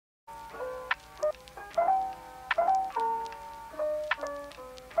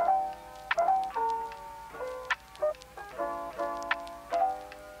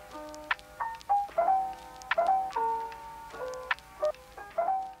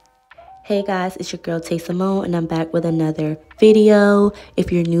Hey guys, it's your girl Tay Simone and I'm back with another video.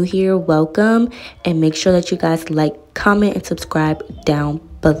 If you're new here, welcome, and make sure that you guys like, comment, and subscribe down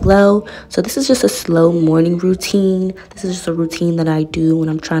below. So this is just a slow morning routine. This is just a routine that I do when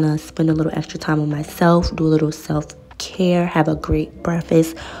I'm trying to spend a little extra time on myself, do a little self-care, have a great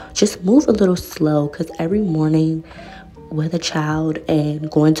breakfast, just move a little slow, because every morning with a child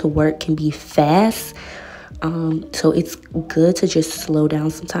and going to work can be fast. So it's good to just slow down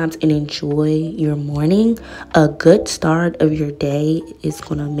sometimes and enjoy your morning. A good start of your day is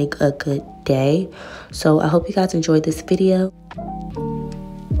gonna make a good day. So I hope you guys enjoyed this video.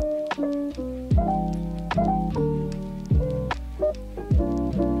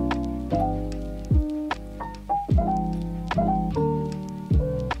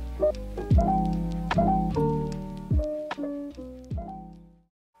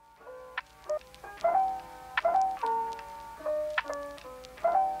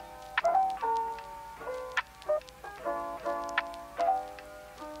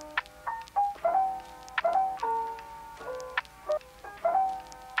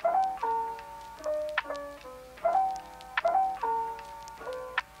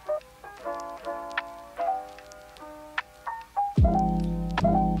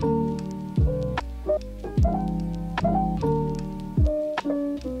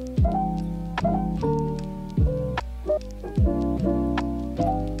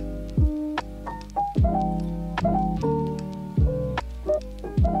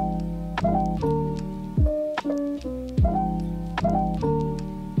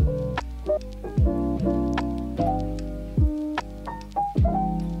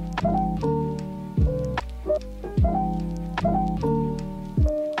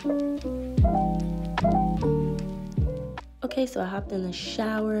 Okay, so I hopped in the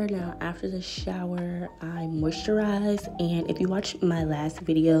shower. Now after the shower, I moisturize, and if you watched my last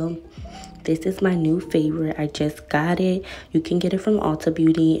video, this is my new favorite. I just got it. You can get it from Ulta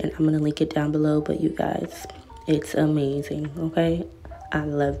Beauty, and I'm gonna link it down below. But you guys, it's amazing. Okay, I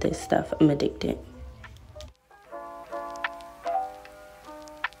love this stuff. I'm addicted.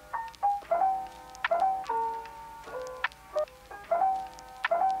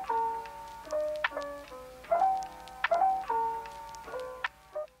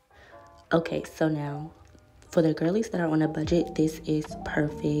 Okay, so now for the girlies that are on a budget, this is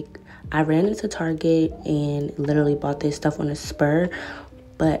perfect. I ran into Target and literally bought this stuff on a spur,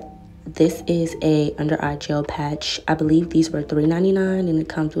 but this is a under eye gel patch. I believe these were $3.99 and it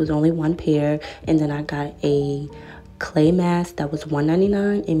comes with only one pair. And then I got a clay mask that was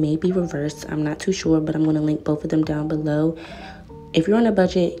 $1.99. It may be reversed, I'm not too sure, but I'm going to link both of them down below. If you're on a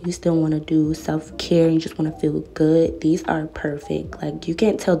budget, you still want to do self-care and you just want to feel good, these are perfect. Like, you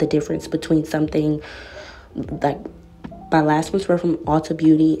can't tell the difference between something like my last ones were from Ulta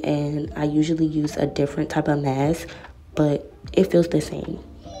Beauty, and I usually use a different type of mask, but it feels the same.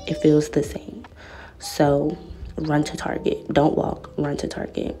 It feels the same. So run to Target. Don't walk. Run to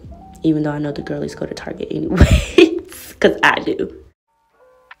Target. Even though I know the girlies go to Target anyways, because I do.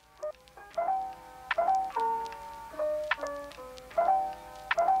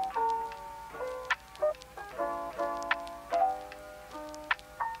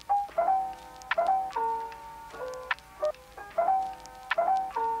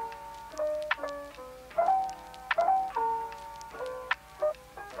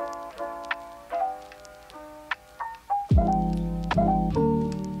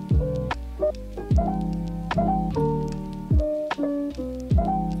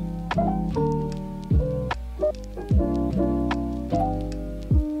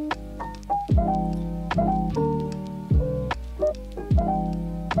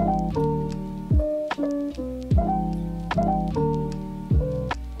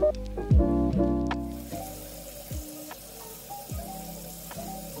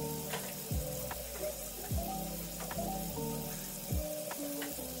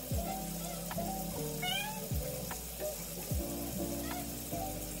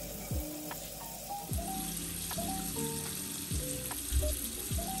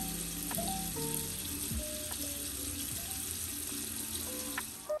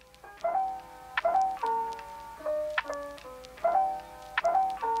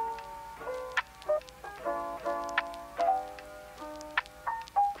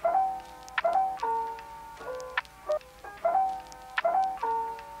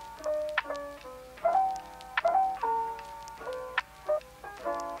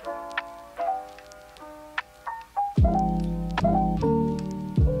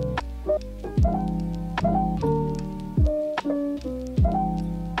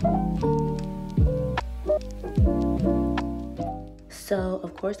 So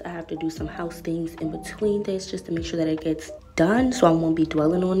of course I have to do some house things in between this just to make sure that it gets done, so I won't be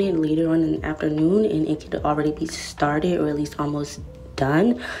dwelling on it later on in the afternoon and it could already be started or at least almost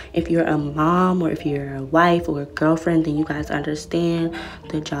done. If you're a mom or if you're a wife or a girlfriend, then you guys understand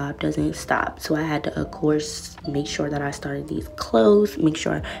the job doesn't stop. So I had to, of course, make sure that I started these clothes, make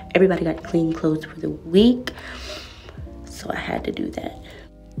sure everybody got clean clothes for the week. So I had to do that.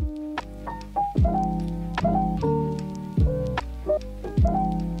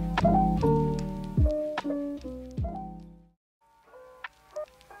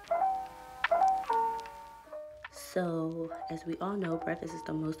 So, as we all know, breakfast is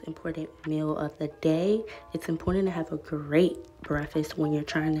the most important meal of the day. It's important to have a great breakfast when you're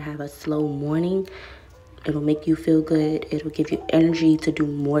trying to have a slow morning. It'll make you feel good. It'll give you energy to do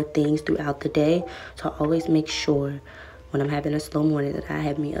more things throughout the day. So I always make sure when I'm having a slow morning that I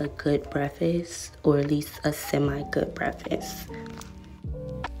have me a good breakfast, or at least a semi-good breakfast.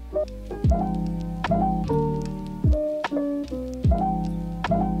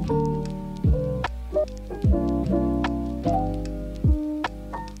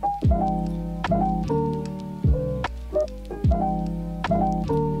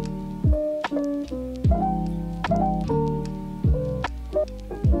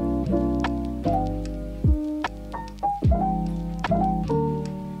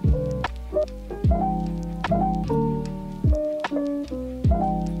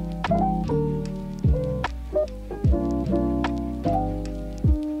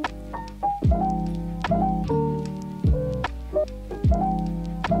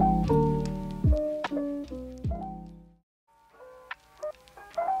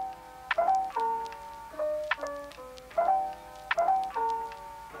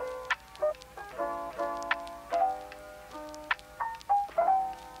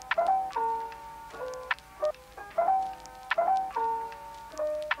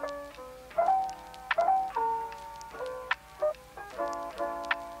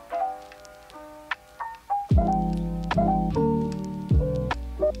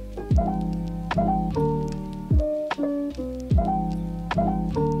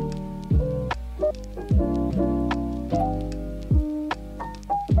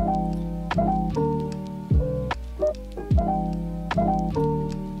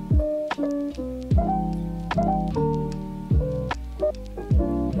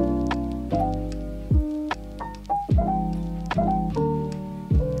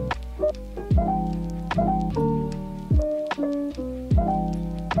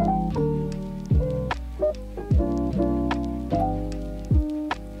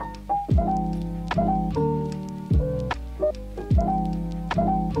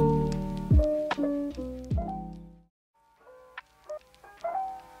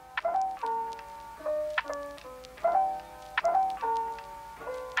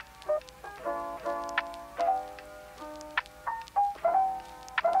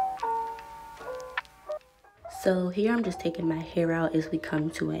 So here I'm just taking my hair out as we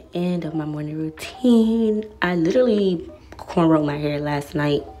come to an end of my morning routine. I literally cornrowed my hair last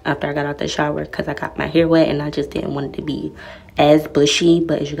night after I got out the shower because I got my hair wet and I just didn't want it to be as bushy.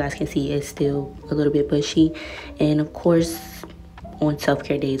 But as you guys can see, it's still a little bit bushy. And of course, on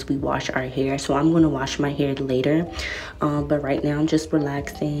self-care days, we wash our hair. So I'm going to wash my hair later. But right now I'm just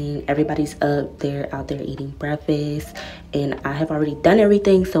relaxing. Everybody's out there eating breakfast. And I have already done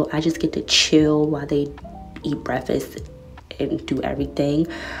everything. So I just get to chill while they eat breakfast and do everything.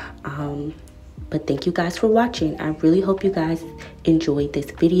 But thank you guys for watching. I really hope you guys enjoyed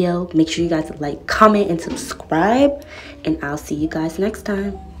this video. Make sure you guys like, comment, and subscribe. And I'll see you guys next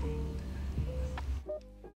time.